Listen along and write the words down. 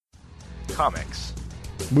Comics.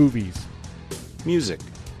 Movies. Music.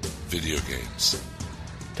 Video games.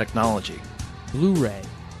 Technology. Blu-ray.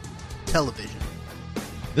 Television.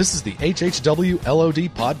 This is the HHW LOD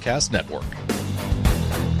Podcast Network.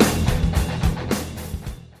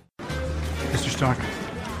 Mr. Stark.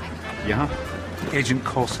 Yeah? Agent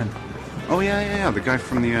Coulson. Oh, yeah. The guy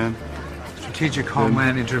from the, Strategic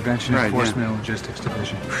Homeland Intervention Right, Enforcement and Logistics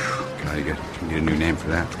Division. God, you need a new name for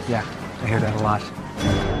that. Yeah, I hear that a lot.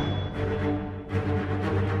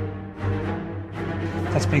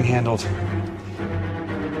 That's being handled.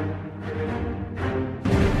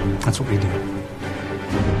 That's what we do.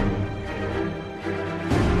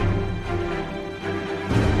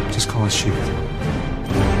 Just call us S.H.I.E.L.D.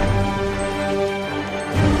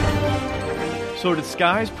 So did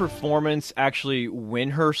Skye's performance actually win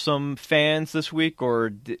her some fans this week,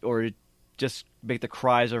 or just make the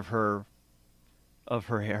cries of her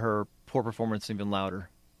poor performance even louder?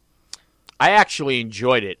 I actually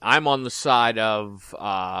enjoyed it. I'm on the side of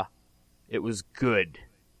it was good.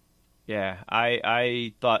 Yeah,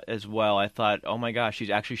 I thought as well. I thought, oh my gosh, she's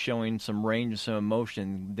actually showing some range and some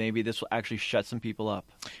emotion. Maybe this will actually shut some people up.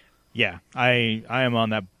 Yeah, I am on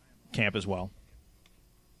that camp as well.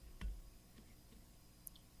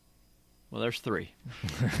 Well, there's three.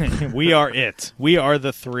 We are it. We are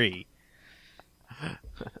the three.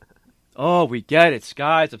 Oh, we get it.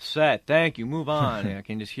 Skye's upset. Thank you. Move on. I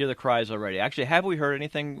can just hear the cries already. Actually, have we heard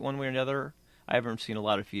anything one way or another? I haven't seen a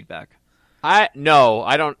lot of feedback. No,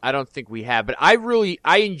 I don't think we have. But I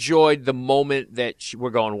enjoyed the moment that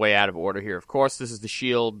we're going way out of order here. Of course, this is the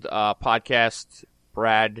S.H.I.E.L.D. Podcast.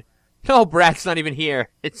 Brad. No, Brad's not even here.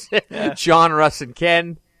 It's John, Russ, and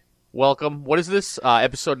Ken. Welcome. What is this?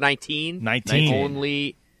 Episode 19?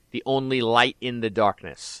 19. The only light in the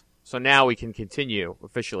darkness. So now we can continue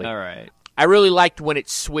officially. All right. I really liked when it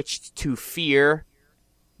switched to fear,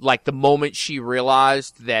 like the moment she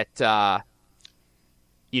realized that,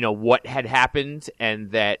 what had happened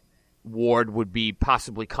and that Ward would be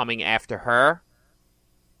possibly coming after her.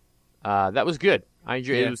 That was good. I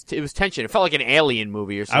enjoyed it. It was tension. It felt like an Alien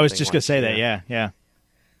movie or something. I was just going to say that, yeah.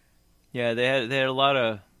 Yeah, they had a lot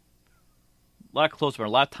of close up, a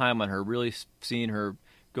lot of time on her, really seeing her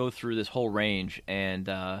go through this whole range and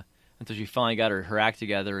until she finally got her act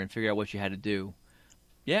together and figured out what she had to do.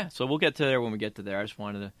 Yeah, so we'll get to there when we get to there. I was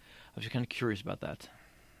just kind of curious about that.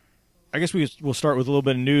 I guess we'll start with a little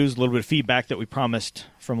bit of news, a little bit of feedback that we promised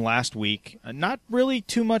from last week. Not really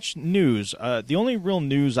too much news. The only real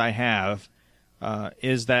news I have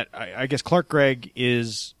is that I guess Clark Gregg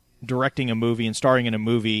is directing a movie and starring in a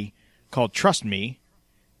movie called Trust Me,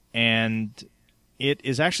 and it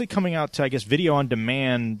is actually coming out to, I guess, video on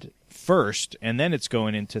demand first, and then it's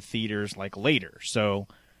going into theaters like later. So,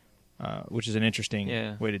 which is an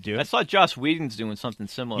interesting way to do it. I saw Joss Whedon's doing something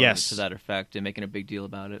similar to that effect and making a big deal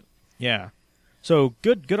about it. Yeah. So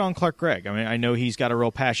good on Clark Gregg. I mean, I know he's got a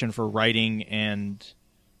real passion for writing and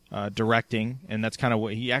directing, and that's kind of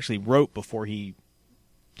what he actually wrote before he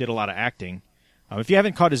did a lot of acting. If you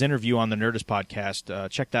haven't caught his interview on the Nerdist podcast,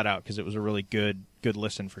 check that out because it was a really good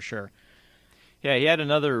listen for sure. Yeah, he had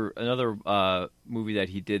another movie that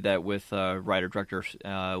he did that with writer-director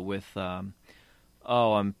with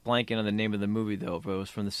I'm blanking on the name of the movie, though, but it was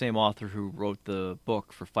from the same author who wrote the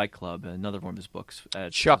book for Fight Club, another one of his books.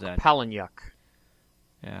 Chuck Palahniuk.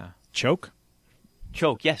 Yeah. Choke,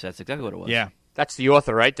 yes, that's exactly what it was. Yeah. That's the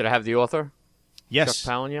author, right? Did I have the author? Yes.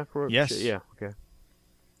 Chuck Palahniuk wrote? Yes. Yeah, okay.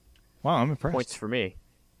 Wow, I'm impressed. Points for me.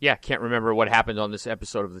 Yeah, can't remember what happened on this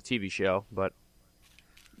episode of the TV show, but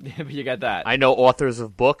but you got that. I know authors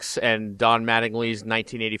of books and Don Mattingly's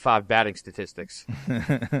 1985 batting statistics.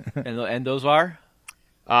 And those are?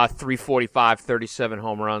 345, 37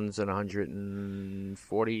 home runs, and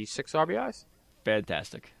 146 RBIs.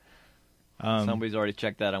 Fantastic. Somebody's already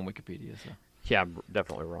checked that on Wikipedia. So. Yeah, I'm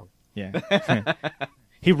definitely wrong. Yeah.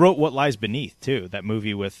 He wrote What Lies Beneath, too, that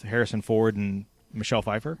movie with Harrison Ford and Michelle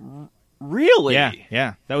Pfeiffer. Really?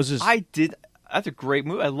 Yeah. That was his... That's a great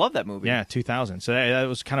movie. I love that movie. Yeah, 2000. So that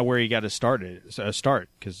was kind of where he got his start,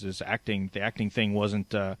 because the acting thing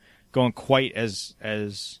wasn't going quite as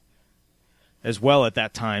well at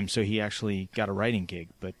that time. So he actually got a writing gig.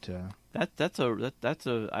 But I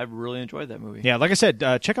really enjoyed that movie. Yeah, like I said,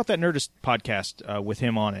 check out that Nerdist podcast with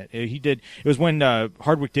him on it. It was when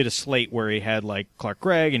Hardwick did a slate where he had like Clark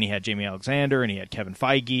Gregg and he had Jamie Alexander and he had Kevin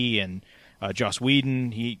Feige and Joss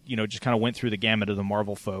Whedon. He just kind of went through the gamut of the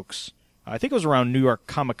Marvel folks. I think it was around New York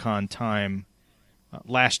Comic-Con time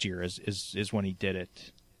last year is when he did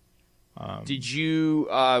it. Did you,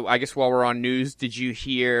 I guess while we're on news, did you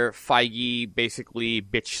hear Feige basically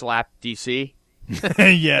bitch slap DC?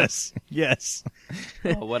 Yes.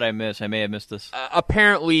 Oh, what I miss? I may have missed this.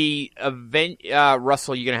 Apparently,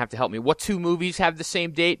 Russell, you're going to have to help me. What two movies have the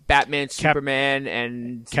same date? Batman, Superman,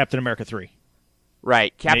 and... Captain America 3.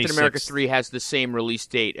 Right. Captain May America 6th. 3 has the same release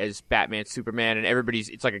date as Batman, Superman, and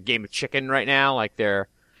it's like a game of chicken right now. Like, they're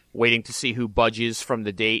waiting to see who budges from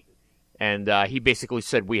the date. And he basically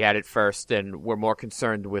said we had it first, and we're more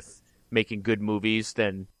concerned with making good movies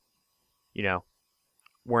than,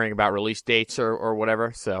 worrying about release dates or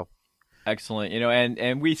whatever. So Excellent.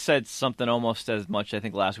 And we said something almost as much. I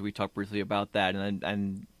think last week we talked briefly about that,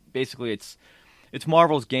 and basically it's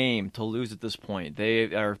Marvel's game to lose at this point.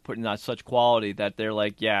 They are putting out such quality that they're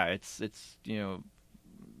like, yeah, it's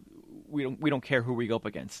we don't care who we go up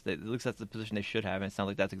against. It looks like that's the position they should have, and it sounds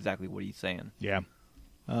like that's exactly what he's saying. Yeah.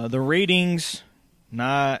 The ratings,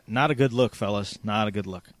 not a good look, fellas. Not a good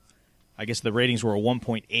look. I guess the ratings were a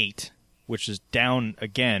 1.8, which is down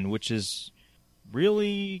again, which is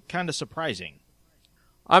really kind of surprising.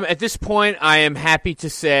 At this point, I am happy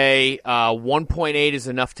to say 1.8 is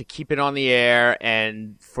enough to keep it on the air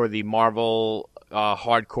and for the Marvel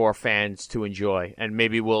hardcore fans to enjoy. And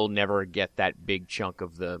maybe we'll never get that big chunk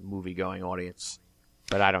of the movie-going audience.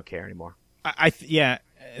 But I don't care anymore. Yeah.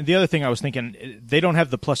 The other thing I was thinking, they don't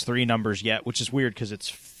have the +3 numbers yet, which is weird because it's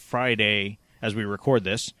Friday as we record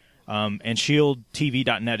this. And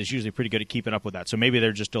ShieldTV.net is usually pretty good at keeping up with that. So maybe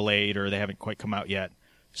they're just delayed or they haven't quite come out yet.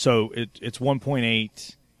 So it's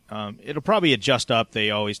 1.8. It'll probably adjust up.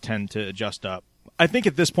 They always tend to adjust up. I think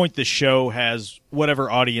at this point the show has whatever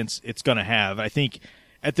audience it's going to have. I think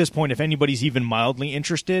at this point if anybody's even mildly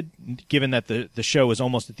interested, given that the show is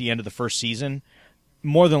almost at the end of the first season,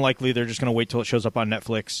 more than likely they're just going to wait till it shows up on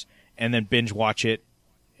Netflix and then binge watch it.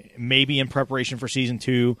 Maybe in preparation for season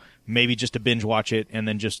 2, maybe just to binge watch it, and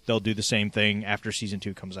then they'll do the same thing after season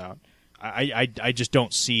 2 comes out. I just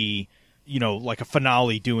don't see, like a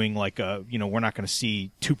finale doing like we're not going to see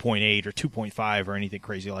 2.8 or 2.5 or anything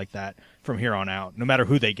crazy like that from here on out. No matter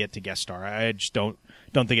who they get to guest star, I just don't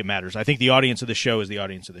think it matters. I think the audience of the show is the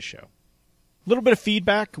audience of the show. A little bit of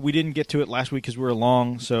feedback. We didn't get to it last week because we were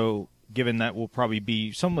long, so given that we'll probably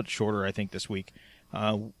be somewhat shorter, I think, this week.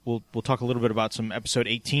 We'll talk a little bit about some episode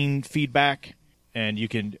 18 feedback, and you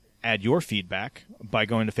can add your feedback by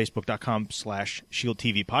going to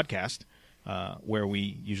facebook.com/ShieldTVPodcast, where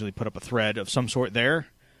we usually put up a thread of some sort there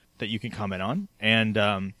that you can comment on. And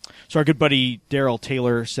so our good buddy Daryl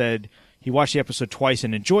Taylor said he watched the episode twice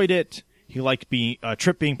and enjoyed it. He liked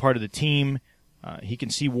Trip being part of the team. He can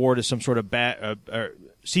see Ward as some sort of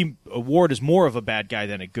see Ward as more of a bad guy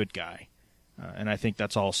than a good guy. And I think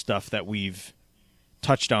that's all stuff that we've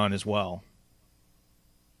touched on as well.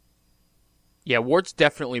 Yeah, Ward's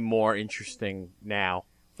definitely more interesting now.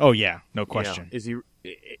 Oh yeah, no question. Is he?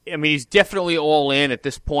 I mean, he's definitely all in at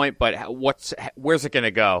this point. But where's it going to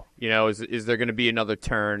go? Is there going to be another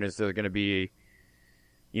turn? Is there going to be,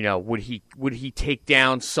 would he take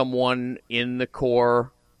down someone in the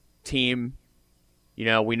core team?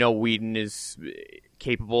 We know Whedon is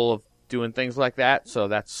capable of doing things like that, so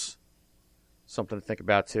that's something to think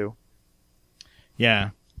about too. Yeah.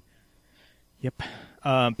 Yep.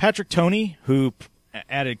 Patrick Toney, who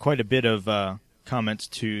added quite a bit of comments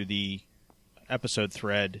to the episode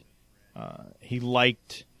thread, he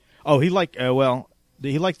liked the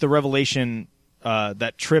revelation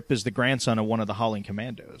that Trip is the grandson of one of the Howling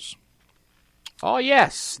Commandos. Oh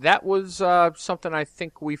yes, that was something I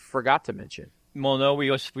think we forgot to mention. Well, no,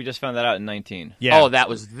 we just found that out in 19. Yeah. Oh, that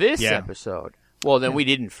was this Yeah. episode. Well, then we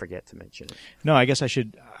didn't forget to mention it. No, I guess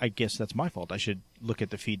that's my fault. I should look at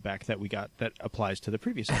the feedback that we got that applies to the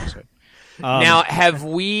previous episode. Now, have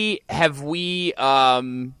we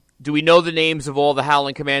do we know the names of all the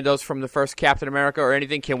Howling Commandos from the first Captain America or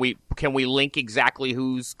anything? Can we link exactly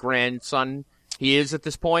whose grandson he is at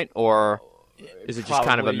this point, or is it just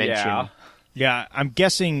kind of a Probably, mention? yeah. Yeah, I'm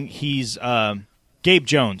guessing he's Gabe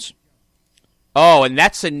Jones. Oh, and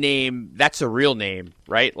that's a name. That's a real name,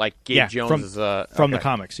 right? Like Gabe Jones from, is from the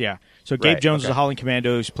comics. Yeah. So Gabe Right, Jones is okay. a Howling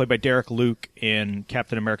Commando. He's played by Derek Luke in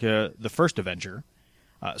Captain America: The First Avenger.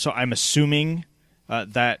 So I'm assuming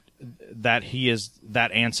that he is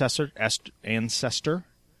that ancestor.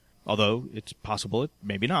 Although it's possible,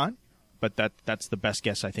 maybe not. But that's the best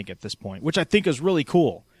guess I think at this point, which I think is really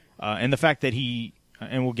cool. And the fact that he,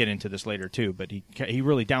 and we'll get into this later too, but he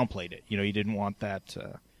really downplayed it. He didn't want that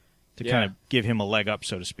to kind of give him a leg up,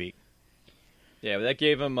 so to speak. Yeah, but that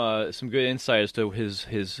gave him some good insight as to his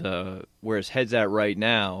where his head's at right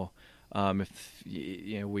now. If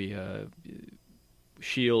we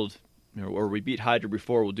Shield or we beat Hydra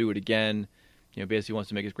before, we'll do it again. Basically wants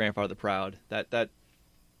to make his grandfather proud. I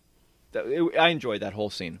enjoyed that whole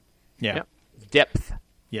scene. Yeah. Yep. Depth.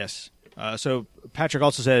 Yes. So Patrick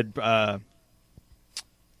also said Brett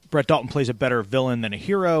Dalton plays a better villain than a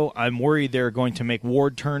hero. I'm worried they're going to make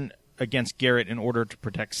Ward turn against Garrett in order to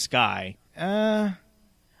protect Skye. I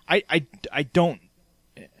don't.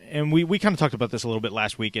 And we kind of talked about this a little bit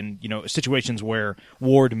last week, and situations where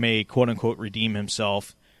Ward may quote unquote redeem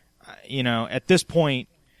himself. At this point,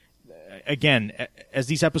 again, as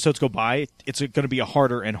these episodes go by, it's going to be a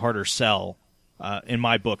harder and harder sell in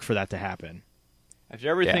my book for that to happen. After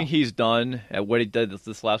everything he's done at what he did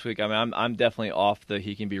this last week, I mean, I'm definitely off the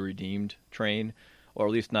he can be redeemed train, or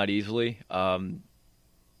at least not easily. Killing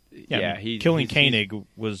Koenig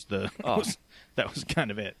was that was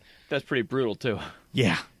kind of it. That's pretty brutal too.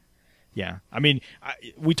 Yeah. I mean,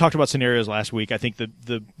 we talked about scenarios last week. I think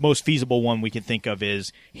the most feasible one we can think of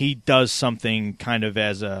is he does something kind of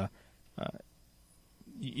as a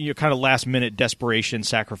kind of last minute desperation,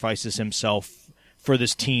 sacrifices himself for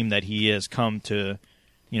this team that he has come to,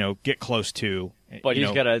 get close to. But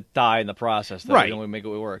he's got to die in the process, though. Right? We make it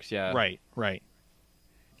works. Yeah. Right.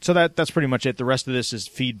 So that's pretty much it. The rest of this is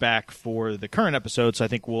feedback for the current episode. So I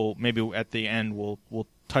think maybe at the end we'll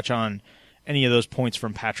touch on any of those points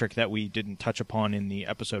from Patrick that we didn't touch upon in the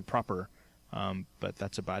episode proper. But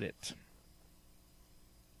that's about it.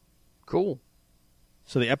 Cool.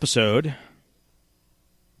 So the episode.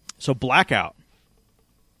 So Blackout.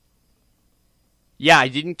 Yeah, I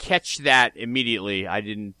didn't catch that immediately.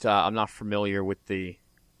 I'm not familiar with the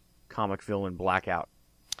comic villain Blackout.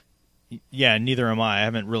 Yeah, neither am I. I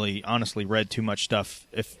haven't really honestly read too much stuff,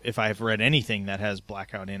 if I have read anything that has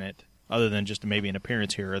Blackout in it, other than just maybe an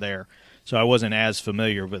appearance here or there. So I wasn't as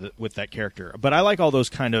familiar with that character. But I like all those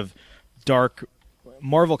kind of dark...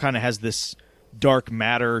 Marvel kind of has this dark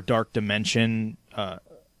matter, dark dimension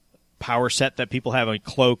power set that people have. A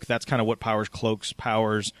Cloak, that's kind of what Cloak's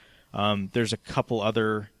powers. There's a couple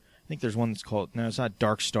other... I think there's one that's called... No, it's not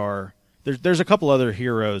Dark Star. There's a couple other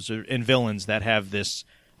heroes and villains that have this...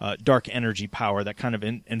 dark energy power that kind of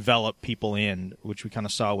envelop people in, which we kind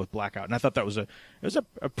of saw with Blackout. And I thought that was a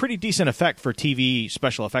pretty decent effect for TV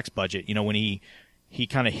special effects budget. When he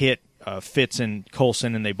kind of hit Fitz and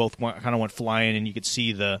Coulson, and they both kind of went flying, and you could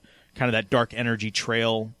see the kind of that dark energy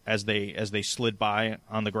trail as they slid by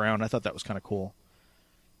on the ground. I thought that was kind of cool.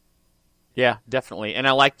 Yeah, definitely. And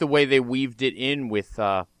I like the way they weaved it in with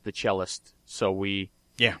the cellist. So it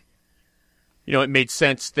made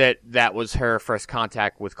sense that was her first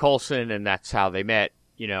contact with Coulson, and that's how they met,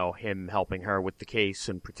 him helping her with the case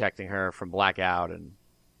and protecting her from Blackout. And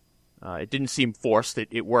it didn't seem forced.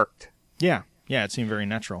 It worked. Yeah, it seemed very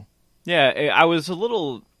natural. Yeah, I was a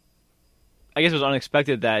little... I guess it was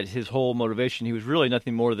unexpected that his whole motivation, he was really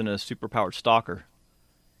nothing more than a superpowered stalker.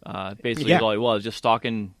 Basically, all he was, just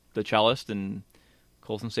stalking the cellist, and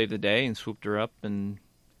Coulson saved the day and swooped her up and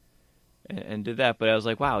did that. But I was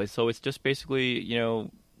like, wow, so it's just basically,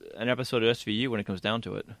 an episode of SVU when it comes down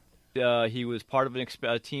to it. He was part of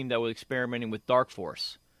a team that was experimenting with Dark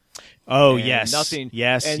Force. Oh, and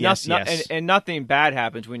yes. And nothing bad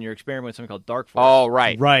happens when you're experimenting with something called Dark Force. Oh,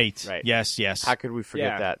 right. Yes. How could we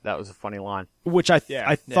forget that? That was a funny line. Which I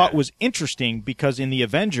thought was interesting, because in the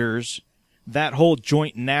Avengers, that whole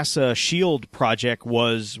joint NASA SHIELD project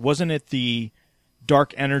wasn't it the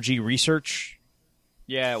dark energy research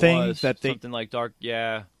thing? It was something like dark.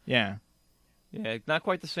 Yeah, not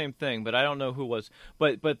quite the same thing, but I don't know who was.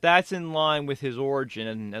 But that's in line with his origin.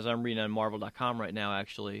 And as I'm reading on Marvel.com right now,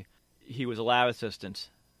 actually, he was a lab assistant.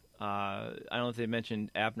 I don't know if they mentioned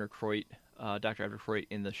Abner Croit, Dr. Abner Croit,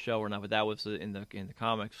 in the show or not, but that was in the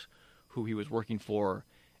comics who he was working for.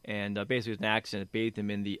 And basically, it was an accident. It bathed him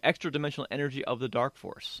in the extra-dimensional energy of the Dark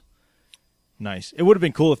Force. Nice. It would have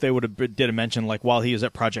been cool if they would have did a mention like while he was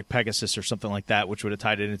at Project Pegasus or something like that, which would have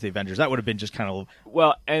tied it into the Avengers. That would have been just kind of...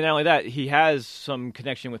 Well, and not only that, he has some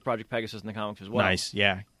connection with Project Pegasus in the comics as well. Nice,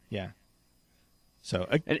 yeah. So,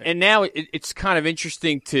 and now it's kind of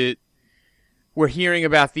interesting we're hearing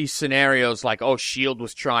about these scenarios like, oh, S.H.I.E.L.D.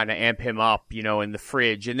 was trying to amp him up, in the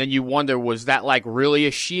fridge. And then you wonder, was that like really a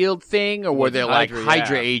S.H.I.E.L.D. thing? Or were there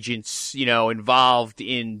Hydra agents, involved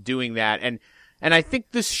in doing that? And I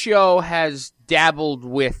think this show has dabbled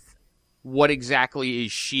with what exactly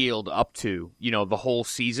is S.H.I.E.L.D. up to, the whole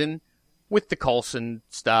season with the Coulson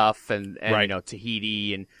stuff and right.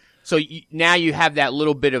 Tahiti. And so now you have that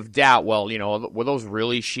little bit of doubt. Well, were those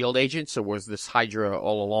really S.H.I.E.L.D. agents, or was this Hydra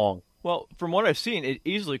all along? Well, from what I've seen, it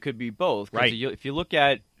easily could be both. Right. If you look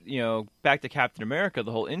at, back to Captain America,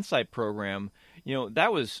 the whole Insight program,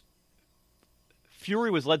 that was... Fury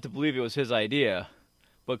was led to believe it was his idea,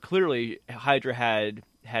 but clearly Hydra had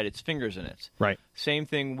its fingers in it. Right. Same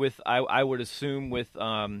thing with, I would assume, with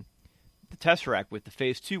the Tesseract with the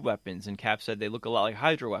Phase 2 weapons, and Cap said they look a lot like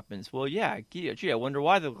Hydra weapons. Well, yeah, gee, I wonder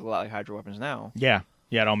why they look a lot like Hydra weapons now. Yeah,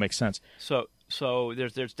 it all makes sense. So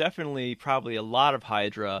there's definitely probably a lot of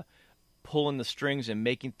Hydra pulling the strings and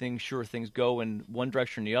making sure things go in one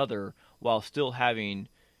direction or the other, while still having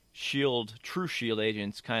true SHIELD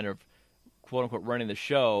agents kind of quote unquote running the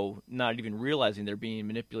show, not even realizing they're being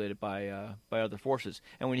manipulated by other forces.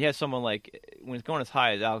 And when you have someone like, when it's going as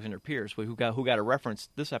high as Alexander Pierce, who got a reference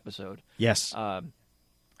this episode, Yes.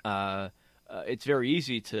 it's very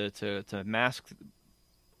easy to mask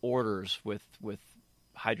orders with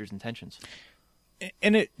Hydra's intentions.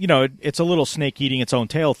 And it's a little snake eating its own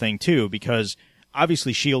tail thing too, because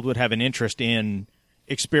obviously SHIELD would have an interest in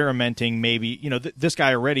experimenting. Maybe this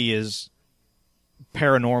guy already is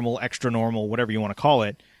paranormal, extra normal, whatever you want to call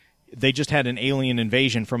it. They just had an alien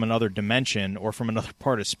invasion from another dimension or from another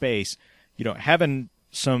part of space. Having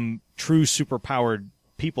some true superpowered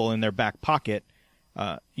people in their back pocket,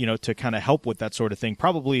 to kind of help with that sort of thing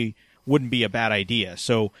probably wouldn't be a bad idea.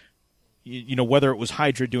 So, whether it was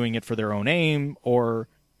Hydra doing it for their own aim, or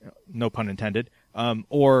no pun intended,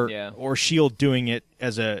 or SHIELD doing it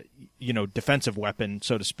as a defensive weapon,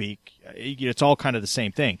 so to speak, it's all kind of the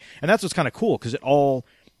same thing, and that's what's kind of cool, because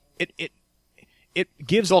it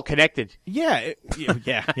gives, It's all connected. yeah,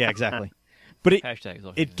 exactly. But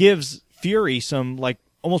Hashtag it gives Fury some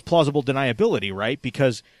almost plausible deniability, right?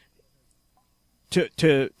 Because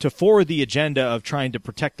to forward the agenda of trying to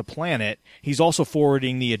protect the planet, he's also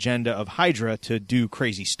forwarding the agenda of Hydra to do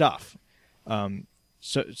crazy stuff.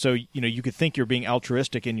 So you could think you're being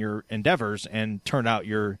altruistic in your endeavors, and turn out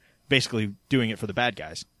you're basically doing it for the bad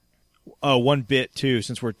guys. One bit too,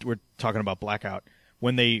 since we're talking about Blackout,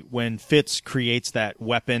 when Fitz creates that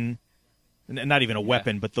weapon, not even a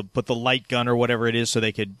weapon, but the light gun or whatever it is, so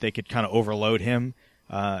they could kind of overload him.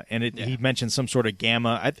 He mentioned some sort of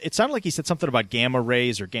gamma. It sounded like he said something about gamma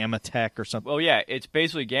rays or gamma tech or something. Well, yeah, it's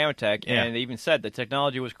basically gamma tech, and they even said the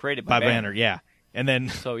technology was created by Banner. Yeah, and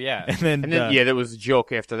then yeah, and then there was a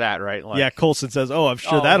joke after that, right? Coulson says, "Oh, I'm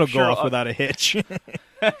sure that'll go off without a hitch."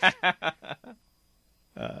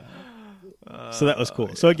 So that was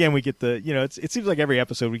cool. So again, we get it seems like every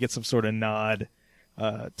episode we get some sort of nod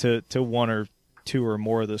to one or two or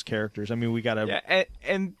more of those characters. I mean, we got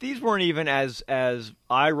and these weren't even as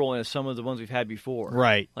eye-rolling as some of the ones we've had before.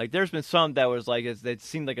 Right. Like, there's been some that was like, it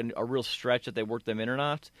seemed like a real stretch that they worked them in or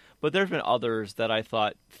not, but there's been others that I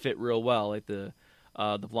thought fit real well, like the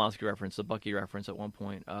Blonsky reference, the Bucky reference at one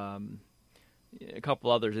point, a couple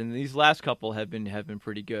others, and these last couple have been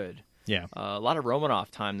pretty good. Yeah. A lot of Romanoff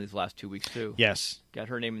time these last 2 weeks, too. Yes. Got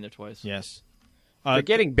her name in there twice. Yes. They're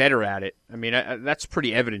getting better at it. I mean, that's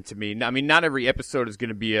pretty evident to me. I mean, not every episode is going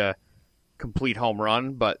to be a complete home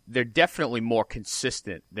run, but they're definitely more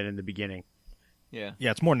consistent than in the beginning. Yeah.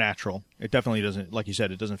 Yeah, it's more natural. It definitely doesn't, like you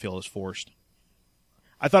said, it doesn't feel as forced.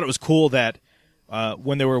 I thought it was cool that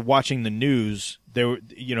when they were watching the news, they were,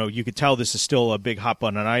 you could tell this is still a big hot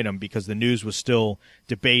button item, because the news was still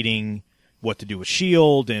debating what to do with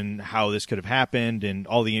SHIELD and how this could have happened, and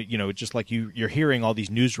all the, just like you're hearing all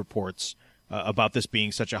these news reports about this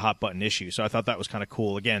being such a hot button issue. So I thought that was kind of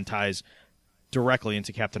cool. Again, ties directly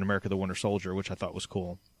into Captain America: The Winter Soldier, which I thought was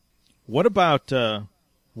cool. What about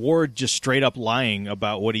Ward just straight up lying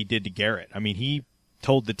about what he did to Garrett? I mean, he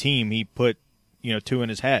told the team he put, two in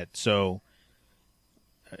his head. So,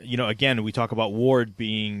 again, we talk about Ward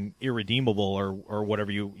being irredeemable or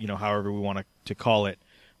whatever however we want to call it.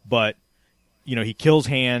 But, he kills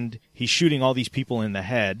Hand. He's shooting all these people in the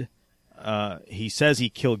head. He says he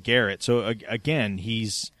killed Garrett. So again,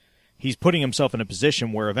 he's putting himself in a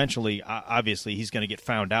position where eventually, obviously, he's going to get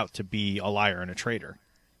found out to be a liar and a traitor.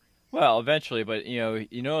 Well, eventually, but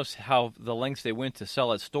you notice how the lengths they went to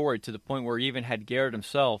sell that story, to the point where he even had Garrett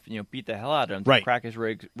himself, beat the hell out of him to crack his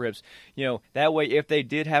ribs. That way, if they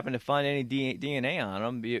did happen to find any DNA on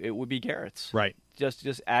him, it would be Garrett's. Right.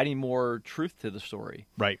 Just adding more truth to the story.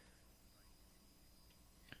 Right.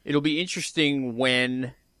 It'll be interesting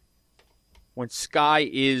when Skye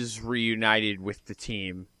is reunited with the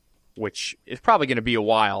team, which is probably going to be a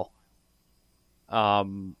while.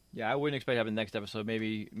 Yeah, I wouldn't expect to have the next episode.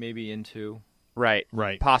 Maybe in 2. Right.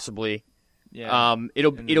 Possibly. Yeah.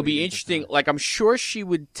 It'll be interesting. Like, I'm sure she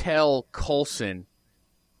would tell Coulson,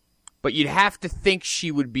 but you'd have to think she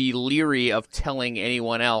would be leery of telling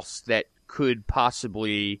anyone else that could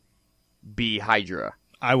possibly be Hydra.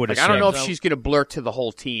 I would. I don't know if she's going to blurt to the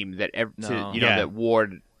whole team that that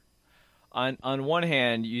Ward. on one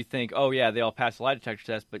hand, you think, oh yeah, they all passed the lie detector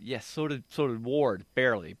test, but yes, so did Ward,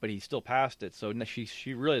 barely, but he still passed it. So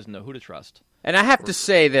she really doesn't know who to trust. And I have to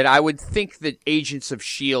say that I would think that Agents of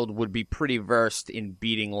S.H.I.E.L.D. would be pretty versed in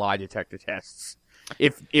beating lie detector tests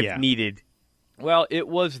if needed. Well, it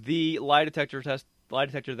was the lie detector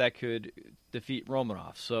that could defeat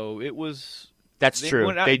Romanoff. So it was. That's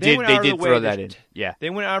true. They did throw that in. Yeah, they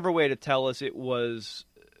went out of their way to tell us it was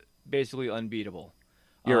basically unbeatable.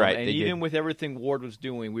 You're right. And even with everything Ward was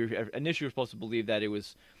doing, we initially were supposed to believe that it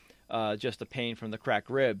was just the pain from the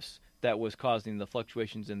cracked ribs that was causing the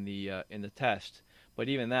fluctuations in the test. But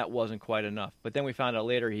even that wasn't quite enough. But then we found out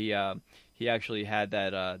later he actually had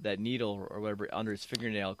that needle or whatever under his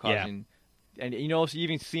fingernail causing. Yeah. And so you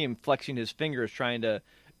even see him flexing his fingers trying to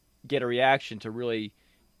get a reaction to really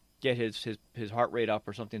get his heart rate up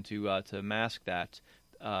or something to mask that.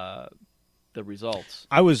 The results.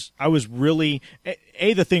 I was really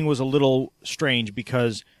the thing was a little strange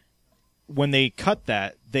because when they cut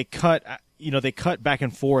that, they cut back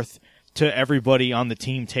and forth to everybody on the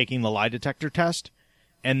team taking the lie detector test,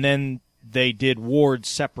 and then they did Ward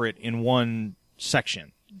separate in one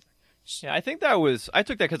section. Yeah, I think I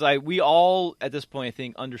took that because we all at this point I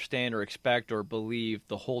think understand or expect or believe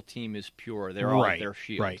the whole team is pure. They're all their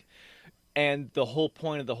shield. Right. And the whole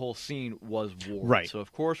point of the whole scene was Ward. Right. So,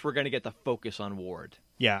 of course, we're going to get the focus on Ward.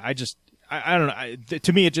 Yeah, I don't know.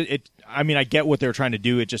 To me, I get what they're trying to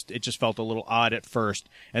do. It just felt a little odd at first.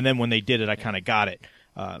 And then when they did it, I kind of got it.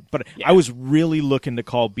 But yeah. I was really looking to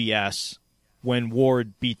call BS when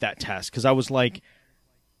Ward beat that test. Because I was like,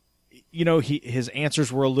 his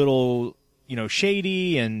answers were a little,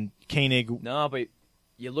 shady and Koenig. No, but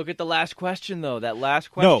you look at the last question, though. That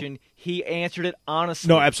last question, he answered it honestly.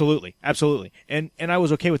 No, absolutely. And I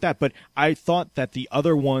was okay with that. But I thought that the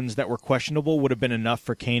other ones that were questionable would have been enough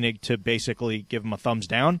for Koenig to basically give him a thumbs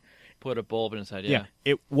down. Put a bulb in his head, yeah.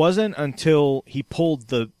 It wasn't until he pulled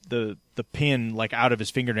the pin like out of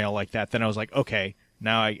his fingernail like that, then I was like, okay,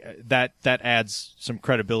 now that adds some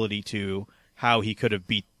credibility to how he could have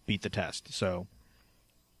beat the test. So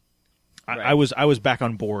right. I was back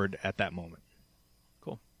on board at that moment.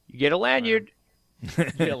 You get a lanyard. You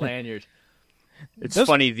get a lanyard. It's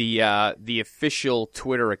funny, the official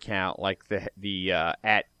Twitter account, like the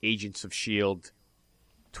at Agents of S.H.I.E.L.D.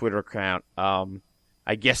 Twitter account,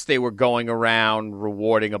 I guess they were going around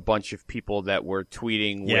rewarding a bunch of people that were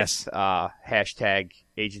tweeting with hashtag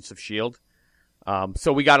Agents of S.H.I.E.L.D.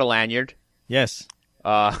 So we got a lanyard. Yes.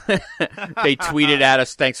 They tweeted at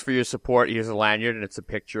us, thanks for your support. Here's a lanyard, and it's a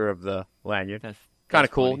picture of the lanyard. That's kind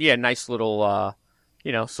of cool. Funny. Yeah, nice little...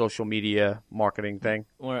 social media marketing thing.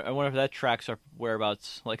 I wonder if that tracks our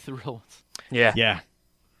whereabouts like the real ones. Yeah. Yeah.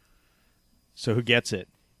 So who gets it?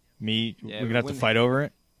 Me? Yeah, we're going to have to fight over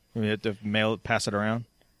it? We have to pass it around?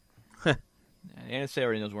 NSA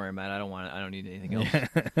already knows where I'm at. I don't need anything else.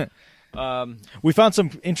 We found some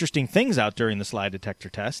interesting things out during the lie detector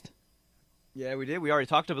test. Yeah, we did. We already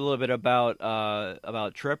talked a little bit about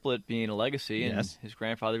Triplet being a legacy and his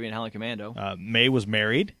grandfather being a Howling Commando. May was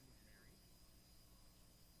married.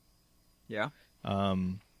 Yeah.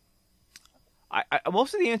 Most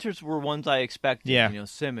of the answers were ones I expected. Yeah.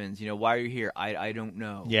 Simmons. Why are you here? I don't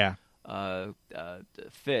know. Yeah.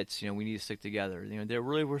 Fitz. We need to stick together. There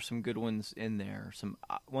really were some good ones in there. Some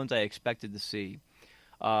ones I expected to see.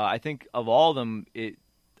 I think of all of them,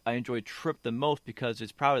 I enjoyed Trip the most because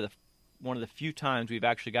it's probably one of the few times we've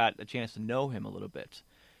actually got a chance to know him a little bit,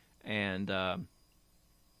 and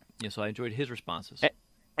so I enjoyed his responses.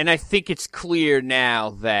 And I think it's clear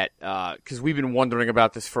now that, because we've been wondering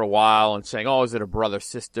about this for a while and saying, is it a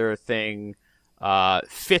brother-sister thing?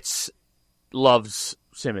 Fitz loves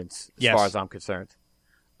Simmons, as far as I'm concerned.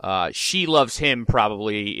 She loves him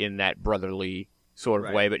probably in that brotherly sort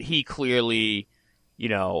of way, but he clearly,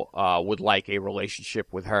 would like a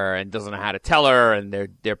relationship with her and doesn't know how to tell her, and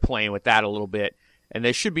they're playing with that a little bit. And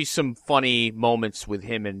there should be some funny moments with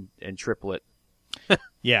him and Triplet.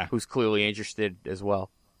 Yeah. Who's clearly interested as well.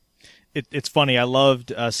 It's funny. I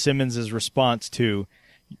loved Simmons' response to,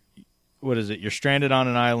 what is it? You're stranded on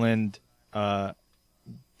an island.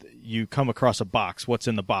 You come across a box. What's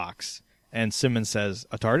in the box? And Simmons says,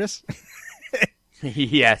 a TARDIS?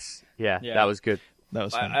 Yes. Yeah, that was good. That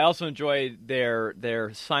was funny. I also enjoyed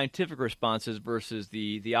their scientific responses versus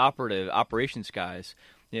the operations guys.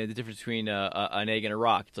 The difference between an egg and a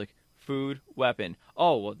rock. It's like food, weapon.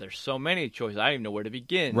 Oh, well, there's so many choices. I don't even know where to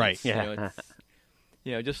begin. Right.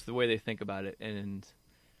 Just the way they think about it. And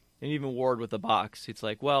even Ward with the box, it's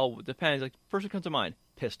like, well, it depends. Like, first what comes to mind,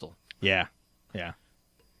 pistol. Yeah. Yeah,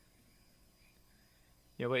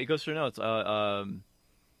 but it goes through notes.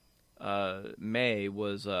 May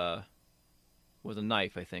was was a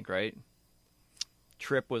knife, I think, right?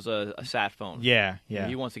 Trip was a sat phone. Yeah.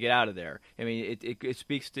 He wants to get out of there. I mean, it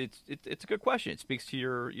speaks to it's a good question. It speaks to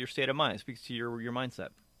your state of mind. It speaks to your mindset.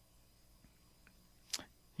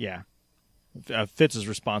 Yeah. Fitz's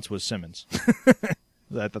response was Simmons.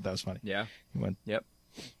 I thought that was funny. Yeah. He went, Yep.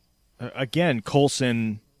 Again,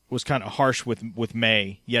 Coulson was kind of harsh with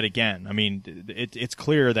May yet again. I mean, it's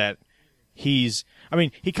clear that he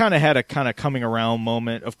kind of had a kind of coming around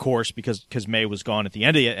moment, of course, because May was gone at the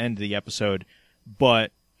end of the episode.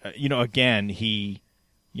 But again, he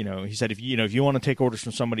said if you want to take orders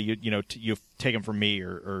from somebody, you take them from me,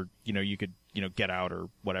 or you could get out or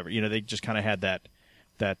whatever. They just kind of had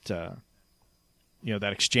that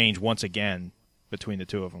exchange once again between the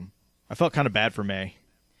two of them. I felt kind of bad for May.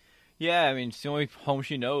 Yeah, I mean, it's the only home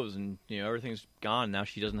she knows, and everything's gone now.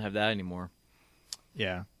 She doesn't have that anymore.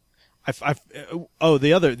 Yeah.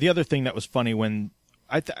 The other thing that was funny when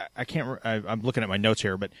I'm looking at my notes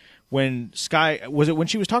here, but when when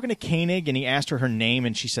she was talking to Koenig and he asked her name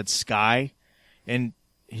and she said Sky, and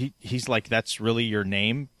he's like, "That's really your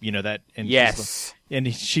name?" That. And yes.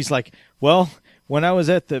 She's like, "Well, when I was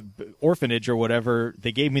at the orphanage or whatever,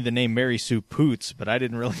 they gave me the name Mary Sue Poots, but I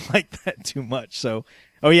didn't really like that too much." So,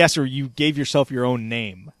 yes, or you gave yourself your own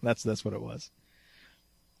name. That's what it was.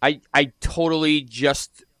 I totally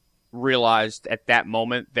just realized at that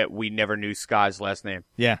moment that we never knew Sky's last name.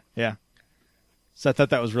 Yeah. So I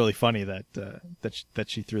thought that was really funny that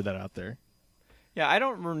she threw that out there. Yeah, I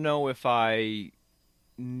don't know if I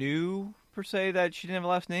knew per se that she didn't have a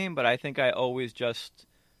last name, but I think I always just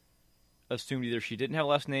assumed either she didn't have a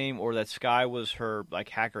last name or that Sky was her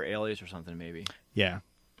hacker alias or something maybe. Yeah.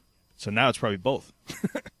 So now it's probably both.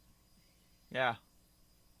 Yeah.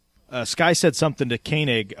 Sky said something to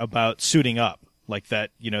Koenig about suiting up, like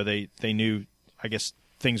that. They knew. I guess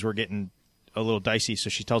things were getting a little dicey, so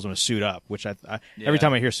she tells him to suit up. Which every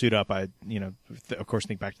time I hear suit up, I of course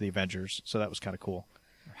think back to the Avengers. So that was kind of cool.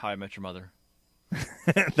 How I Met Your Mother.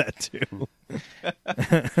 That too.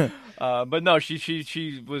 But no,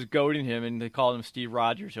 she was goading him, and they called him Steve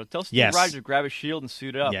Rogers. Tell Steve Rogers to grab his shield and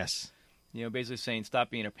suit up. Yes. Basically saying stop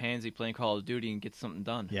being a pansy, playing Call of Duty, and get something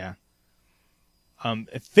done. Yeah.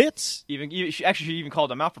 It fits. She even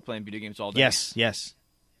called him out for playing video games all day. Yes.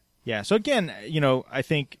 Yeah. So again, I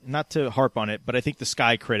think, not to harp on it, but I think the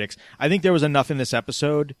Sky critics, I think there was enough in this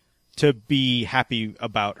episode to be happy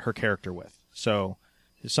about her character with. So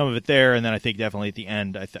some of it there, and then I think definitely at the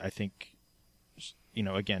end, I think,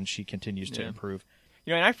 again, she continues to improve.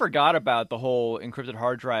 And I forgot about the whole encrypted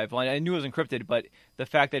hard drive. Well, I knew it was encrypted, but the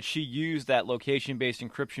fact that she used that location-based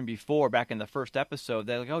encryption before, back in the first episode,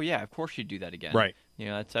 they're like, oh yeah, of course she'd do that again. Right.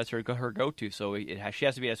 That's her go-to. So she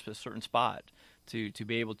has to be at a certain spot to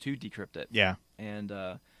be able to decrypt it. Yeah. And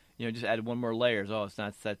just add one more layer. That's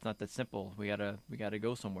not that simple. We gotta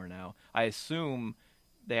go somewhere now. I assume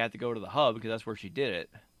they had to go to the hub because that's where she did it.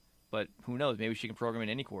 But who knows? Maybe she can program in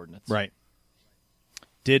any coordinates. Right.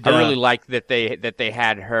 I really like that they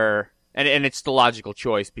had her, and it's the logical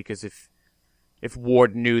choice, because if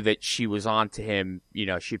Ward knew that she was on to him,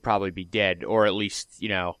 she'd probably be dead, or at least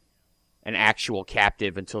an actual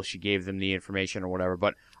captive until she gave them the information or whatever.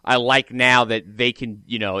 But I like now that they can,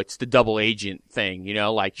 it's the double agent thing,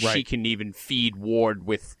 She can even feed Ward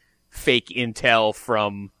with fake intel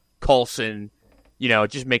from Coulson.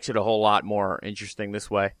 It just makes it a whole lot more interesting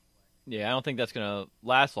this way. Yeah, I don't think that's going to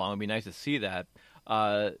last long. It'd be nice to see that.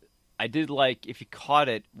 I did like, if you caught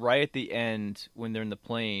it right at the end when they're in the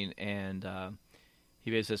plane and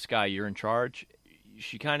he basically says, Sky, you're in charge.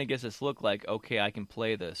 She kind of gets this look like, okay, I can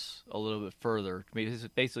play this a little bit further.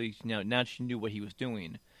 Basically, now she knew what he was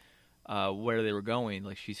doing, where they were going.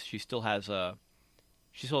 Like she still has a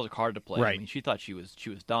card to play. Right. I mean, she thought she was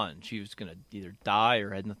done. She was going to either die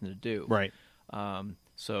or had nothing to do. Right.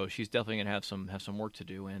 So she's definitely going to have some work to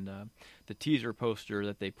do. And the teaser poster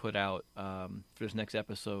that they put out for this next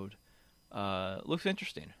episode looks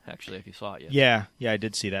interesting, actually, if you saw it yet. Yeah, I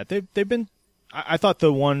did see that. They've been. I thought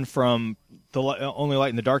the one from the Only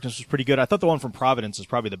Light in the Darkness was pretty good. I thought the one from Providence is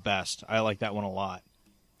probably the best. I like that one a lot.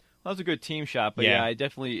 Well, that was a good team shot, but yeah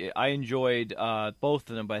I enjoyed both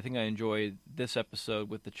of them. But I think I enjoyed this episode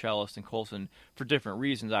with the cellist and Coulson for different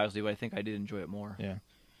reasons, obviously. But I think I did enjoy it more. Yeah.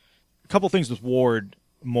 A couple things with Ward.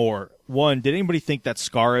 More. One, did anybody think that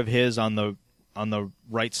scar of his on the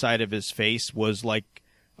right side of his face was like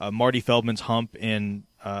Marty Feldman's hump in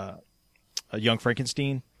Young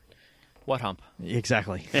Frankenstein? What hump?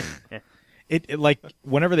 Exactly. It like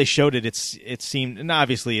whenever they showed it, it seemed, and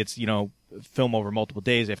obviously it's film over multiple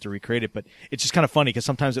days. They have to recreate it, but it's just kind of funny because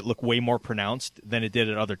sometimes it looked way more pronounced than it did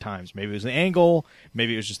at other times. Maybe it was the angle,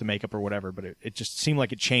 maybe it was just the makeup or whatever, but it just seemed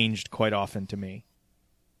like it changed quite often to me.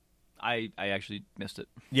 I actually missed it.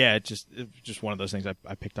 Yeah, it was just one of those things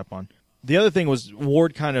I picked up on. The other thing was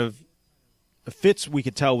Ward kind of Fitz, we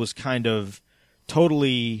could tell, was kind of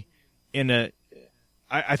totally in a.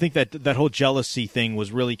 I think that whole jealousy thing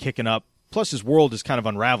was really kicking up. Plus, his world is kind of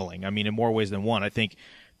unraveling. I mean, in more ways than one. I think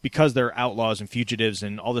because they're outlaws and fugitives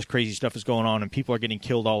and all this crazy stuff is going on and people are getting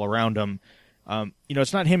killed all around them.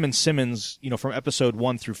 It's not him and Simmons, from episode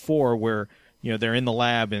 1 through 4 where, they're in the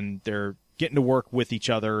lab and they're getting to work with each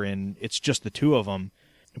other and it's just the two of them.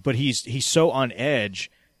 But he's so on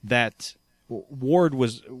edge that Ward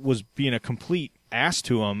was being a complete ass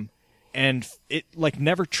to him, and it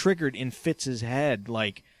never triggered in Fitz's head.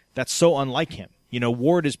 That's so unlike him.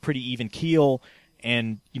 Ward is pretty even keel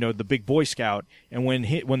and, the big Boy Scout. And when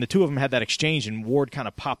the two of them had that exchange and Ward kind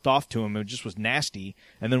of popped off to him, it just was nasty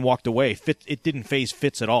and then walked away. It didn't faze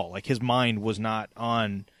Fitz at all. His mind was not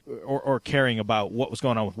on or caring about what was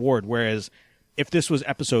going on with Ward. Whereas if this was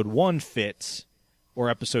episode 1 Fitz or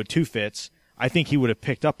episode 2 Fitz, I think he would have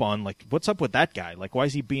picked up on, what's up with that guy? Why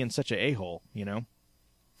is he being such an a-hole, We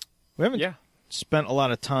haven't spent a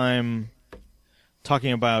lot of time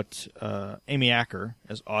talking about Amy Acker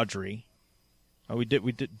as Audrey. We did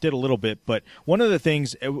a little bit, but one of the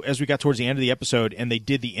things, as we got towards the end of the episode, and they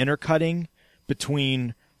did the intercutting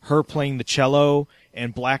between her playing the cello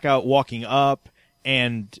and Blackout walking up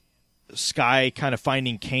and Sky kind of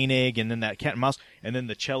finding Koenig and then that cat and mouse and then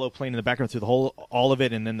the cello playing in the background through all of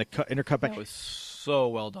it and then the intercut back. That was so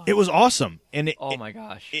well done. It was awesome. And my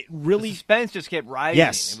gosh. It really... The suspense just kept rising.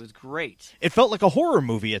 Yes. It was great. It felt like a horror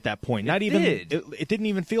movie at that point. It It didn't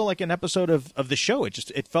even feel like an episode of the show.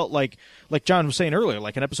 It felt like John was saying earlier,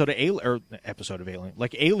 like an episode of Alien,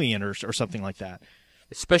 like Alien or something like that.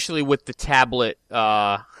 Especially with the tablet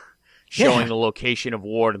showing the location of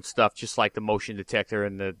Ward and stuff, just like the motion detector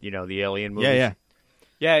in the the Alien movies. Yeah.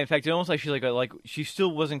 Yeah, in fact, it almost like she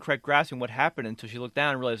still wasn't correct grasping what happened until she looked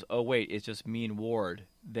down and realized, oh wait, it's just me and Ward.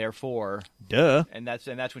 Therefore, duh. And that's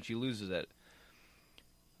when she loses it.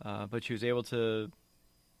 But she was able to,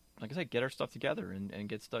 like I said, get her stuff together and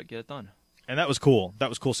get it done. And that was cool. That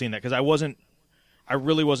was cool seeing that because I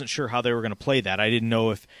really wasn't sure how they were going to play that. I didn't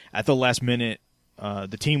know if at the last minute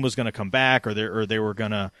the team was going to come back or they were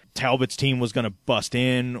going to Talbot's team was going to bust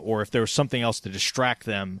in or if there was something else to distract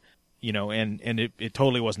them. And it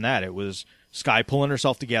totally wasn't that. It was Sky pulling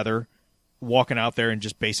herself together, walking out there, and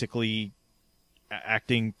just basically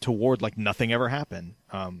acting toward like nothing ever happened.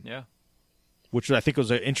 Which I think was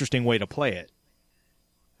an interesting way to play it.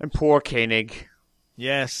 And poor Koenig.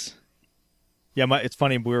 Yes. Yeah, it's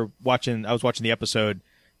funny. I was watching the episode,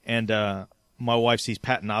 and my wife sees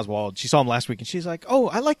Patton Oswalt. She saw him last week, and she's like, "Oh,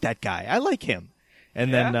 I like that guy. I like him."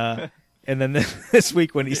 And then. And then this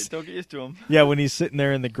week when don't get used to him. Yeah, when he's sitting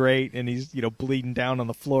there in the grate and he's bleeding down on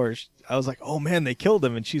the floor, I was like, "Oh man, they killed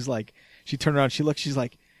him!" And she's like, she turned around, she looked, she's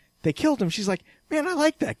like, "They killed him." She's like, "Man, I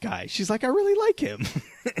like that guy." She's like, "I really like him."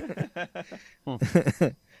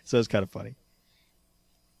 So it's kind of funny.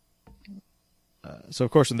 So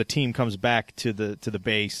of course, when the team comes back to the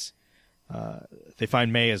base, they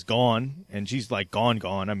find May is gone, and she's like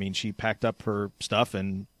gone. I mean, she packed up her stuff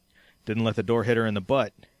and didn't let the door hit her in the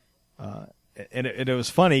butt. And it was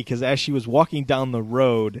funny because as she was walking down the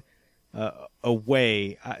road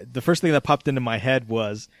away, the first thing that popped into my head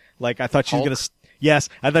was I thought she was going to. Yes,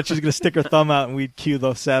 I thought she was going to stick her thumb out and we'd cue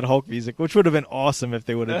the sad Hulk music, which would have been awesome if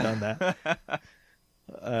they would have done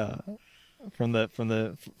that.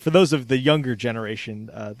 For those of the younger generation,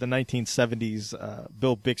 the 1970s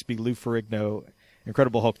Bill Bixby, Lou Ferrigno,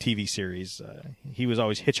 Incredible Hulk TV series. He was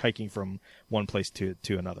always hitchhiking from one place to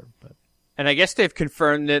another, but. And I guess they've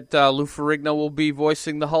confirmed that Lou Ferrigno will be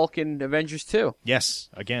voicing the Hulk in Avengers 2. Yes,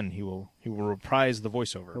 again, he will reprise the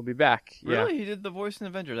voiceover. He'll be back. Really? Yeah. He did the voice in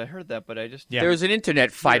Avengers. I heard that, but I just... Yeah. There was an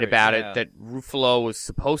internet fight about it that Ruffalo was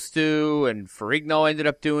supposed to, and Ferrigno ended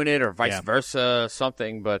up doing it, or vice versa,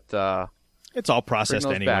 something, but... it's all processed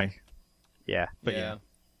Ferrigno's anyway. Back. Yeah. But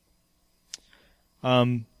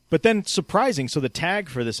but then surprising, so the tag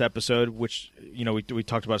for this episode, which, we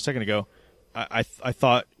talked about a second ago, I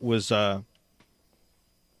thought was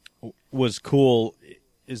cool,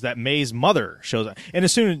 is that May's mother shows up. And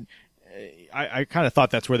as soon I kind of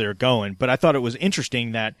thought that's where they were going, but I thought it was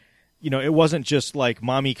interesting that, it wasn't just like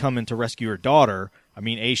mommy coming to rescue her daughter. I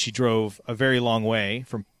mean, she drove a very long way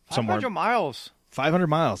from somewhere. 500 miles. 500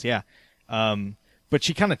 miles, yeah. But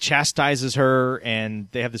she kind of chastises her, and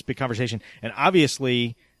they have this big conversation. And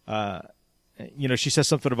obviously, she says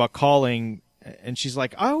something about calling And she's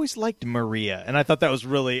like, I always liked Maria. And I thought that was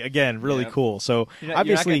really Yeah. cool. So You're not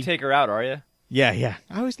obviously, going to take her out, are you? yeah.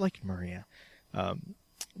 I always liked Maria.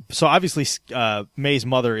 So obviously, May's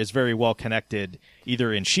mother is very well connected,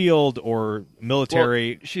 either in S.H.I.E.L.D. or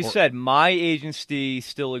military. Well, she said, my agency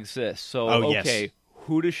still exists. So, yes. okay,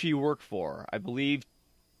 who does she work for? I believe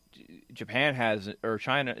Japan has, or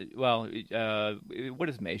China. Well, what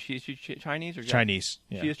is May? She's Chinese or Chinese.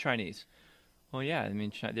 Yeah. She is Chinese. Well, yeah. I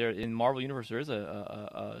mean, there in Marvel Universe there is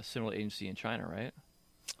a similar agency in China,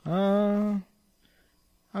 right?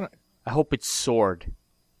 I hope it's Sword.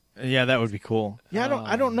 Yeah, that would be cool. Yeah,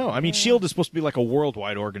 I don't know. I mean, S.H.I.E.L.D. is supposed to be like a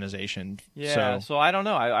worldwide organization. Yeah. So So I don't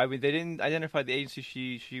know. I mean, they didn't identify the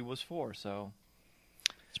agency she was for. So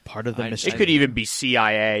it's part of the I- mystery. It could even be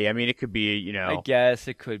CIA. I mean, it could be, you I know. guess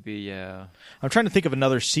it could be. Yeah. I'm trying to think of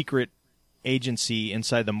another secret agency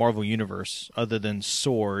inside the Marvel Universe other than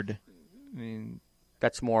S.W.O.R.D. I mean,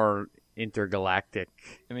 That's more intergalactic.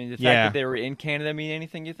 the fact Yeah. that they were in Canada mean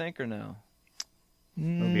anything? You think or no?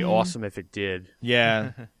 It would be awesome if it did.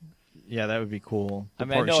 Yeah. Yeah, that would be cool. I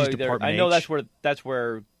mean, She's I Department know H. that's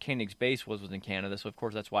where Koenig's base was in Canada. So of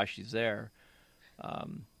course that's why she's there.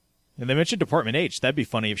 And they mentioned Department H. That'd be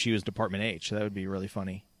funny if she was Department H. That would be really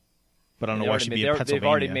funny. But I don't know why she'd be in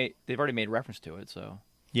Pennsylvania. They've already made reference to it. So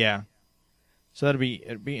Yeah. So it'd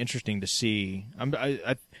be interesting to see.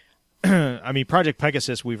 I mean, Project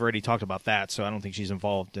Pegasus. We've already talked about that, so I don't think she's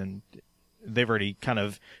involved, and they've already kind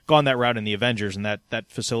of gone that route in the Avengers, and that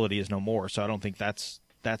facility is no more. So I don't think that's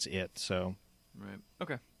it. So right.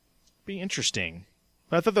 Okay. be interesting.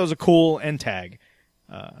 But I thought that was a cool end tag.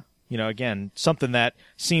 Again, something that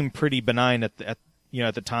seemed pretty benign at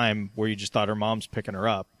the time, where you just thought her mom's picking her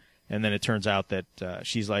up, and then it turns out that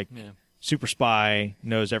she's like super spy,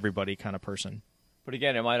 knows everybody kind of person. But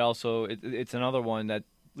again, it might also it's another one that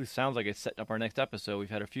at least sounds like it's setting up our next episode. We've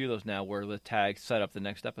had a few of those now where the tag set up the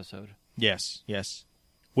next episode. Yes.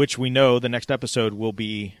 Which we know the next episode will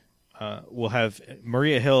be. We'll have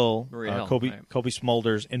Maria Hill, Kobe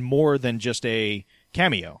Smulders, and more than just a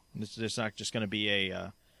cameo. It's not just going to be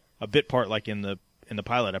a bit part like in the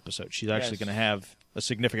pilot episode. She's actually going to have a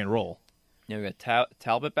significant role. Yeah, we got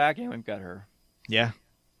Talbot back, and we've got her. Yeah.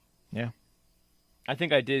 I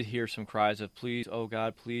think I did hear some cries of "Please, oh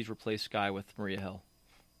God, please replace Skye with Maria Hill."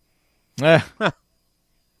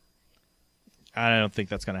 I don't think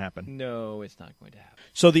that's going to happen. No, it's not going to happen.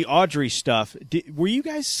 So the Audrey stuff, were you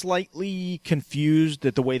guys slightly confused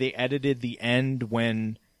at the way they edited the end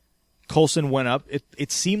when Coulson went up?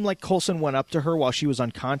 It seemed like Coulson went up to her while she was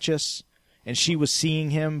unconscious, and she was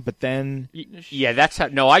seeing him, but then... Yeah, that's how...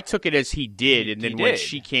 No, I took it as he did, and then when did.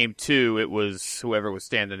 she came to, it was whoever was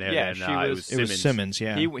standing there. Yeah, then, it it was was Simmons,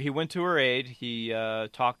 yeah. He went to her aid. He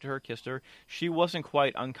talked to her, kissed her. She wasn't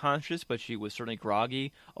quite unconscious, but she was certainly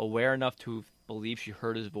groggy, aware enough to believe she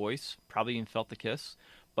heard his voice, probably even felt the kiss.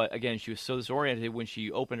 But again, she was so disoriented when she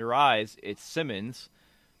opened her eyes, it's Simmons.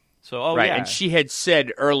 So, right, yeah. and she had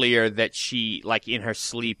said earlier that she, like in her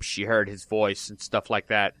sleep, she heard his voice and stuff like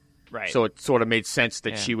that. Right. So it sort of made sense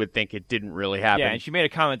that she would think it didn't really happen. Yeah, and she made a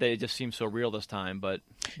comment that it just seemed so real this time, but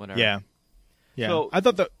whatever. Yeah. So, I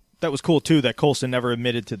thought that was cool, too, that Coulson never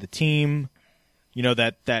admitted to the team,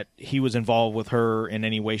 that he was involved with her in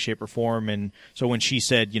any way, shape, or form. And so when she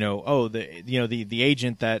said, the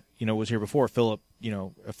agent that, was here before, Philip,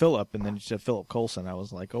 and then she said Philip Coulson, I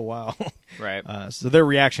was like, oh, wow. Right. So their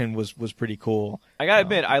reaction was pretty cool. I gotta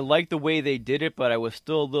admit, I liked the way they did it, but I was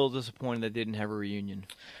still a little disappointed that they didn't have a reunion.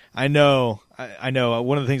 I know. I know.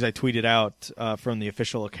 One of the things I tweeted out from the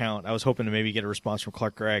official account, I was hoping to maybe get a response from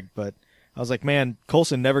Clark Gregg, but I was like, man,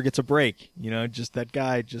 Coulson never gets a break. Just that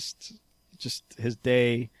guy, just his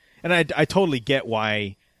day. And I totally get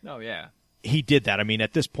why Oh, yeah. he did that. I mean,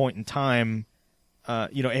 at this point in time,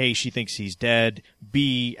 A, she thinks he's dead.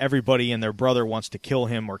 B, everybody and their brother wants to kill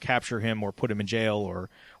him or capture him or put him in jail or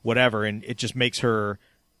whatever, and it just makes her...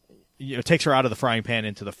 takes her out of the frying pan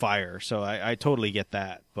into the fire. So I totally get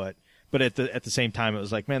that. But at the same time, it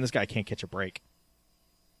was like, man, this guy can't catch a break.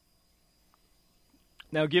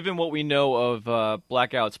 Now, given what we know of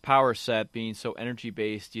Blackout's power set being so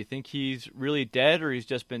energy-based, do you think he's really dead, or he's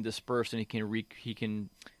just been dispersed and he can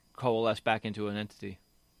coalesce back into an entity?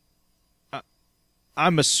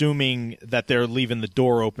 I'm assuming that they're leaving the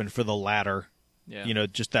door open for the latter. Yeah.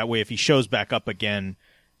 Just that way, if he shows back up again,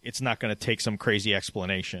 it's not going to take some crazy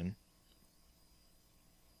explanation.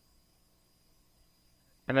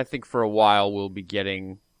 And I think for a while we'll be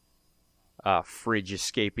getting Fridge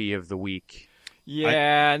Escapee of the Week.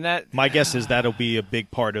 Yeah, and that... My guess is that'll be a big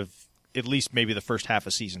part of at least maybe the first half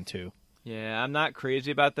of season 2. Yeah, I'm not crazy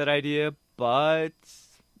about that idea, but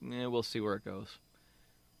we'll see where it goes.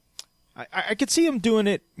 I could see them doing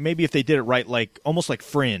it maybe if they did it right, like almost like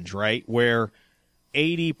Fringe, right? Where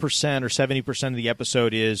 80% or 70% of the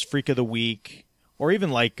episode is Freak of the Week, or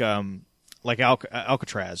even like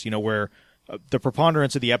Alcatraz, where the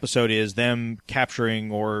preponderance of the episode is them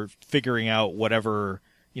capturing or figuring out whatever,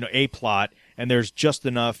 a plot, and there's just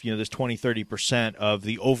enough, this 20-30% of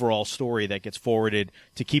the overall story that gets forwarded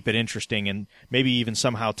to keep it interesting and maybe even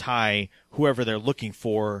somehow tie whoever they're looking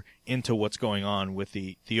for into what's going on with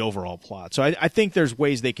the overall plot. So I think there's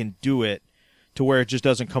ways they can do it to where it just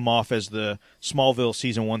doesn't come off as the Smallville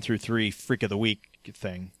season 1 through 3 Freak of the Week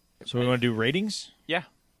thing. So we want to do ratings? Yeah.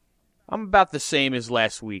 I'm about the same as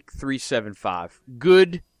last week, 3.75.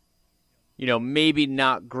 Good, maybe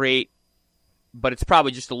not great, but it's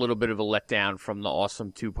probably just a little bit of a letdown from the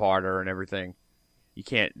awesome two-parter and everything.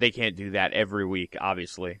 They can't do that every week,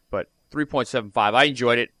 obviously, but 3.75. I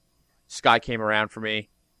enjoyed it. Sky came around for me.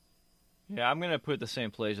 Yeah, I'm going to put the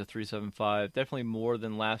same place at 3.75. Definitely more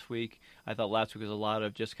than last week. I thought last week was a lot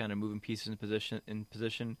of just kind of moving pieces in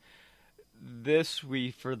position. This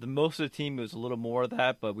week, for the most of the team, it was a little more of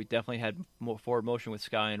that, but we definitely had more forward motion with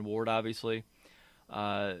Sky and Ward, obviously.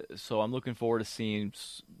 So I'm looking forward to seeing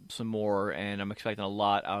some more, and I'm expecting a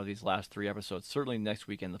lot out of these last 3 episodes, certainly next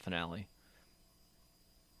week in the finale.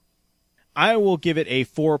 I will give it a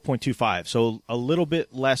 4.25, so a little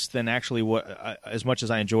bit less than actually what as much as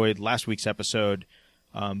I enjoyed last week's episode,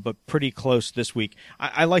 but pretty close this week.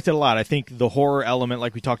 I liked it a lot. I think the horror element,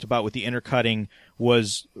 like we talked about with the intercutting,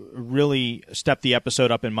 was really stepped the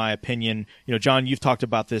episode up in my opinion. John, you've talked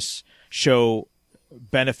about this show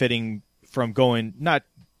benefiting from going not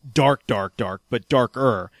dark, but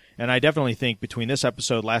darker. And I definitely think between this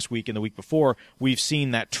episode last week and the week before, we've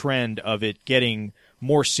seen that trend of it getting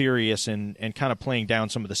more serious and kind of playing down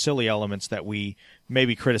some of the silly elements that we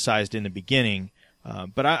maybe criticized in the beginning.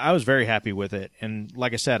 But I was very happy with it. And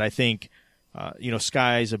like I said, I think,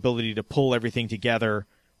 Sky's ability to pull everything together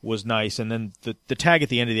was nice. And then the tag at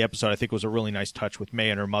the end of the episode, I think, was a really nice touch with May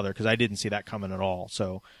and her mother, because I didn't see that coming at all.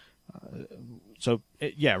 So,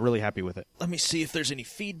 really happy with it. Let me see if there's any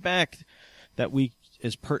feedback that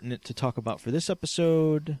is pertinent to talk about for this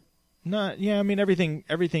episode.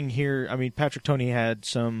 Everything here. I mean, Patrick Toney had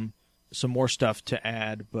some more stuff to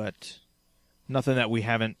add, but nothing that we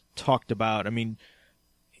haven't talked about. I mean,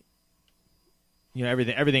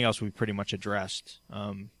 everything else we pretty much addressed.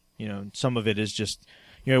 Some of it is just,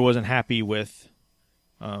 he wasn't happy with,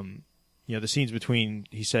 the scenes between,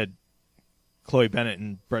 he said, Chloe Bennett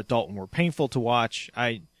and Brett Dalton were painful to watch.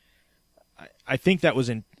 I think that was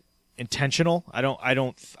intentional.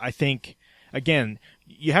 I think, again,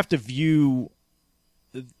 you have to view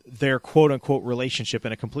their quote-unquote relationship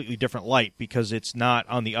in a completely different light, because it's not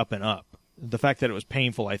on the up and up. The fact that it was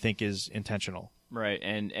painful, I think, is intentional. Right,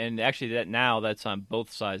 and actually that's on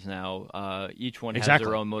both sides now. Each one has Exactly.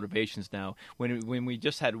 their own motivations now. When we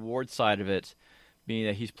just had Ward's side of it, being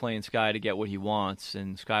that he's playing Sky to get what he wants,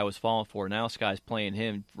 and Sky was falling for it, now Sky's playing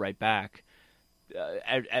him right back.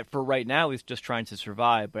 For right now, he's just trying to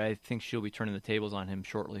survive, but I think she'll be turning the tables on him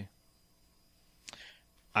shortly.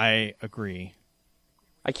 I agree.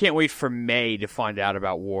 I can't wait for May to find out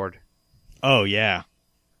about Ward. Oh, yeah.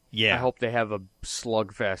 Yeah. I hope they have a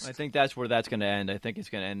slugfest. I think that's where that's going to end. I think it's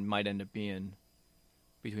going to might end up being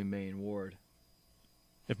between May and Ward.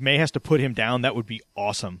 If May has to put him down, that would be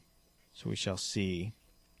awesome. So we shall see.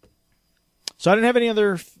 So I didn't have any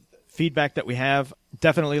other feedback that we have.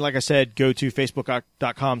 Definitely, like I said, go to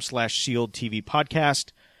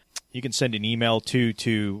facebook.com/ShieldTVPodcast. You can send an email to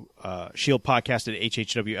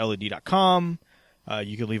shieldpodcast@hhwled.com.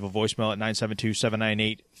 You can leave a voicemail at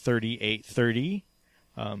 972-798-3830.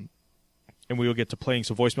 And we will get to playing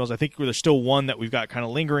some voicemails. I think there's still one that we've got kind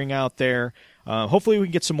of lingering out there. Hopefully we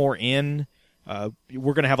can get some more in.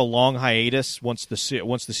 We're going to have a long hiatus once the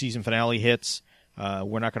season finale hits.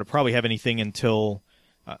 We're not going to probably have anything until...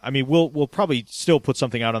 we'll probably still put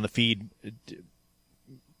something out on the feed.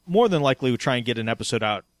 More than likely, we'll try and get an episode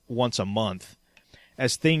out once a month.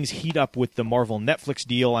 As things heat up with the Marvel Netflix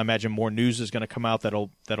deal, I imagine more news is going to come out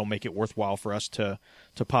that'll make it worthwhile for us to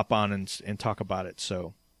pop on and talk about it.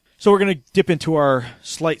 So we're going to dip into our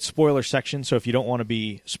slight spoiler section. So if you don't want to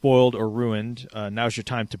be spoiled or ruined, now's your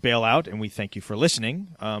time to bail out, and we thank you for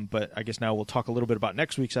listening. But I guess now we'll talk a little bit about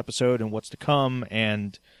next week's episode and what's to come,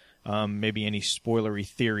 and maybe any spoilery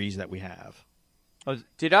theories that we have.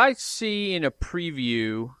 Did I see in a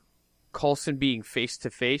preview Coulson being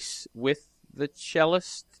face-to-face with the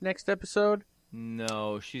cellist next episode?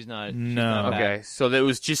 No, she's not. No. Okay, so it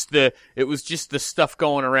was just the stuff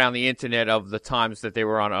going around the internet of the times that they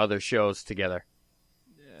were on other shows together.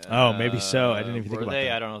 Oh, maybe so. I didn't even think were about they?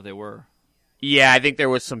 that. I don't know if they were. Yeah, I think there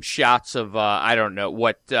was some shots of I don't know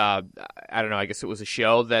what I don't know. I guess it was a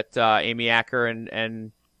show that Amy Acker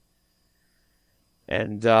and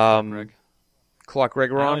Clark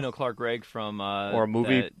Gregg were I on. only know Clark Gregg from Or a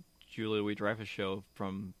movie. that Julia Louis-Dreyfus show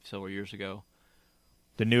from several years ago.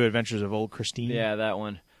 The New Adventures of Old Christine. Yeah, that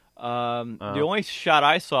one. The only shot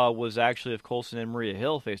I saw was actually of Coulson and Maria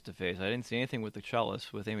Hill face to face. I didn't see anything with the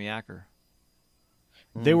cellist with Amy Acker.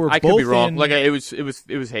 They were I both could be wrong. in, Like it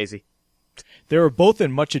was hazy. They were both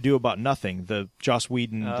in Much Ado About Nothing, the Joss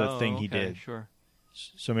Whedon the thing he okay, did. Sure.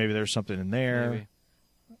 So maybe there's something in there. Maybe.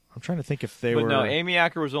 I'm trying to think if they But were. no, Amy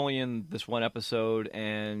Acker was only in this one episode,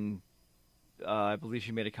 and I believe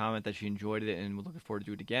she made a comment that she enjoyed it and was looking forward to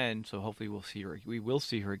do it again. So hopefully we'll see her. We will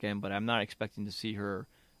see her again, but I'm not expecting to see her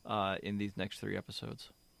in these next 3 episodes.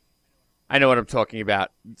 I know what I'm talking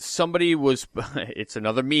about. Somebody was. It's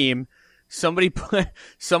another meme.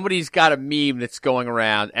 Somebody's got a meme that's going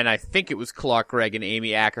around, and I think it was Clark Gregg and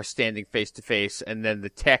Amy Acker standing face to face, and then the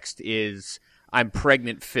text is, "I'm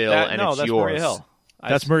pregnant, Phil, and no, it's that's yours." Maria Hill.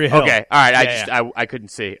 That's Maria Hill. Okay, all right. Yeah, I couldn't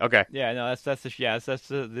see. Okay. Yeah, no, that's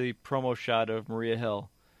the promo shot of Maria Hill.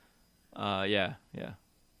 Yeah.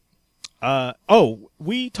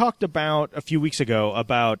 We talked about a few weeks ago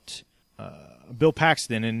about Bill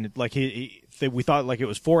Paxton, and like we thought like it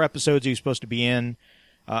was 4 episodes he was supposed to be in.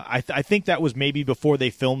 I think that was maybe before they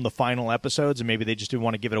filmed the final episodes, and maybe they just didn't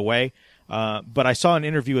want to give it away. But I saw an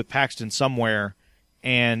interview with Paxton somewhere,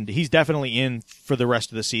 and he's definitely in for the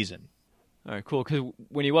rest of the season. All right, cool. Because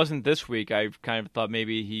when he wasn't this week, I kind of thought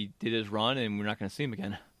maybe he did his run and we're not going to see him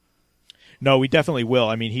again. No, we definitely will.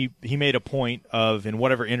 I mean, he made a point of, in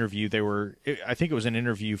whatever interview they were, I think it was an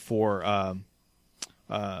interview for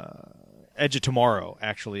Edge of Tomorrow,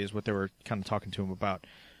 actually, is what they were kind of talking to him about.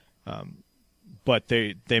 But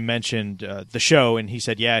they mentioned the show, and he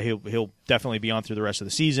said, yeah, he'll definitely be on through the rest of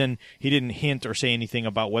the season. He didn't hint or say anything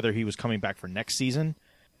about whether he was coming back for next season.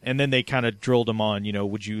 And then they kind of drilled him on,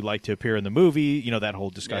 would you like to appear in the movie? That whole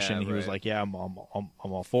discussion. Yeah, he was right. like, yeah, I'm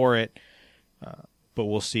all for it. But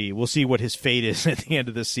we'll see. We'll see what his fate is at the end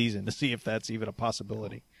of this season to see if that's even a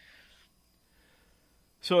possibility.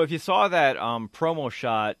 So if you saw that promo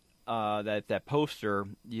shot, that poster,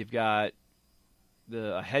 you've got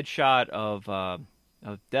a headshot of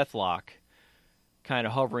Deathlock kind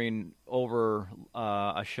of hovering over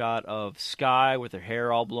a shot of Skye with her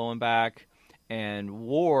hair all blowing back, and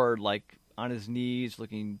Ward like on his knees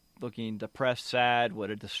looking depressed, sad,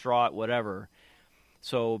 distraught, whatever.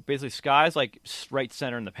 So basically Skye's like right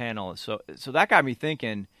center in the panel. So that got me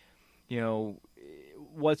thinking,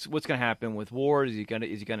 what's going to happen with Ward? Is he going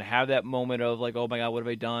to have that moment of like, oh my God, what have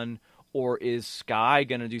I done? Or is Skye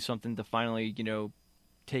going to do something to finally,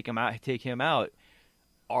 take him out?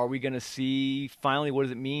 Are we going to see finally what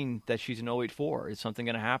does it mean that she's an 084? Is something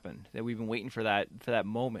going to happen? That we've been waiting for that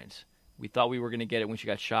moment. We thought we were going to get it when she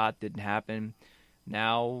got shot. Didn't happen.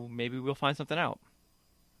 Now maybe we'll find something out.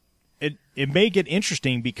 It may get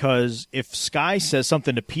interesting because if Skye says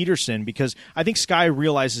something to Peterson, because I think Skye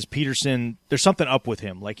realizes Peterson, there's something up with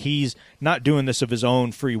him. Like he's not doing this of his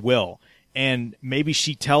own free will. And maybe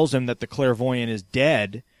she tells him that the clairvoyant is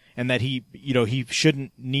dead and that he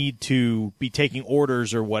shouldn't need to be taking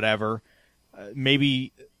orders or whatever.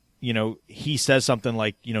 Maybe, he says something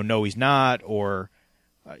like, no, he's not, or,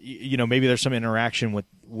 maybe there's some interaction with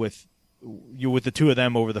the two of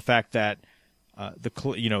them over the fact that,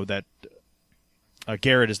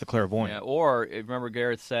 Garrett is the clairvoyant. Yeah, or remember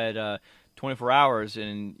Garrett said 24 hours,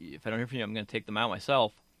 and if I don't hear from you, I'm going to take them out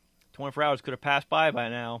myself. 24 hours could have passed by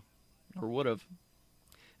now, or would have,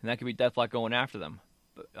 and that could be Deathlock going after them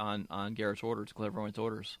on Garrett's orders, clairvoyant's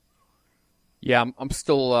orders. Yeah, I'm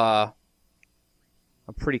still I'm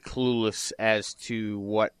pretty clueless as to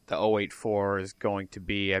what the 084 is going to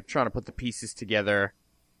be. I'm trying to put the pieces together.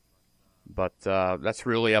 But that's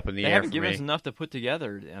really up in the They air haven't for given me. us enough to put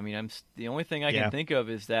together. I mean, the only thing I can think of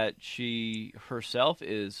is that she herself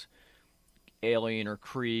is alien or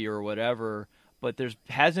Kree or whatever, but there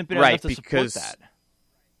hasn't been enough to support that.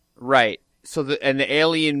 Right. So the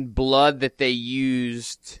alien blood that they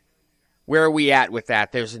used, where are we at with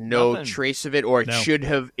that? There's no Nothing. trace of it, or it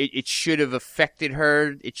should have affected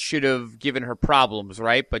her. It should have given her problems,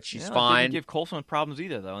 right? But she's It fine. didn't give Coulson problems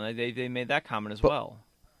either, though, and they made that comment as well.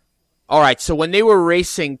 All right, so when they were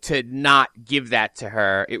racing to not give that to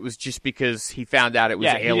her, it was just because he found out it was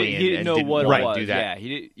alien. He didn't know and what didn't it was. do that. Yeah, he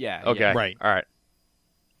did. Yeah. Okay. Yeah. Right. All right.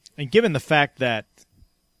 And given the fact that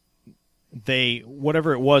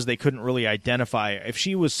whatever it was, they couldn't really identify. If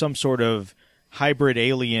she was some sort of hybrid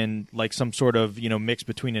alien, like some sort of, mix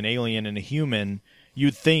between an alien and a human,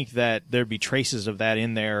 you'd think that there'd be traces of that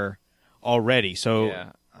in there already. So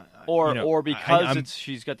Yeah. Or because I'm-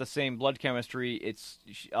 she's got the same blood chemistry,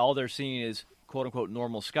 all they're seeing is quote unquote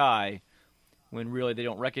normal Skye, when really they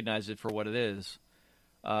don't recognize it for what it is.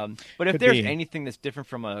 But if Could there's be. anything that's different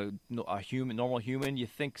from a normal human, you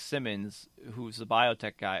think Simmons, who's the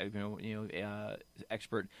biotech guy,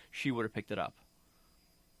 expert, she would have picked it up.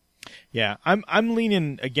 Yeah, I'm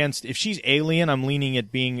leaning against, if she's alien, I'm leaning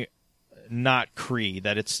at being not Kree,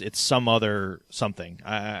 that it's some other something.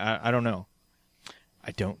 I don't know.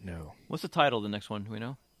 I don't know. What's the title of the next one? Do we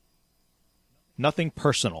know? Nothing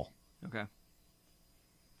Personal, Okay.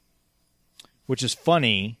 which is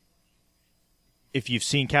funny if you've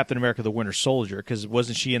seen Captain America: The Winter Soldier, because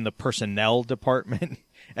wasn't she in the personnel department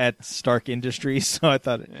at Stark Industries? So I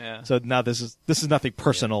thought, Yeah. so now this is nothing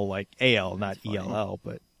personal like AL, not ELL,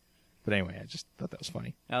 but anyway, I just thought that was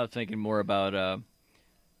funny. I was thinking more about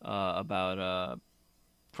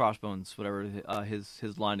Crossbones, whatever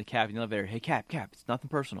his line to Cap in the elevator. Hey, Cap, it's nothing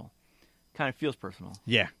personal. Kind of feels personal.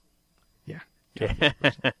 Yeah. Yeah.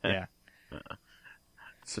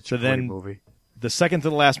 Such So a then- great movie. The second to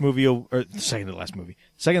the last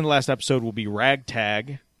episode will be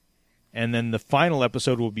Ragtag, and then the final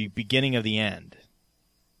episode will be Beginning of the End.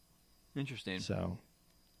 Interesting. So,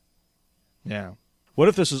 yeah. What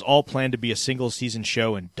if this is all planned to be a single season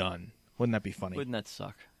show and done? Wouldn't that be funny? Wouldn't that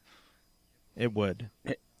suck? It would.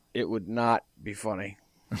 It would not be funny.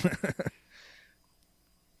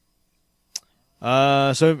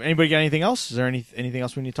 So anybody got anything else? Is there anything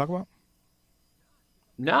else we need to talk about?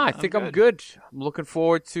 No, I think I'm good. good. I'm looking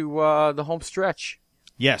forward to the home stretch.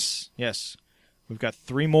 Yes. We've got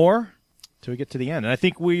 3 more till we get to the end. And I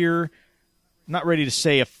think we're not ready to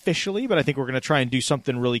say officially, but I think we're going to try and do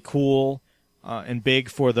something really cool and big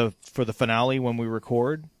for the finale when we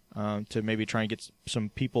record, to maybe try and get some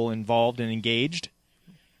people involved and engaged.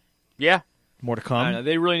 Yeah. More to I don't know. come.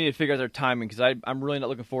 They really need to figure out their timing because I'm really not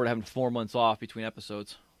looking forward to having 4 months off between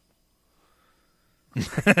episodes.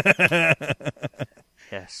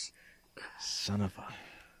 Yes. Son of a...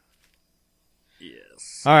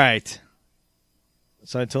 Yes. All right.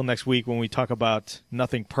 So until next week when we talk about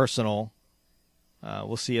Nothing Personal,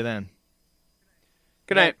 we'll see you then.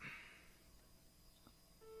 Good night.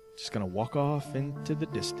 Just going to walk off into the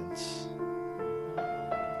distance.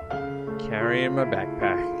 Carrying my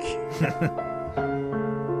backpack.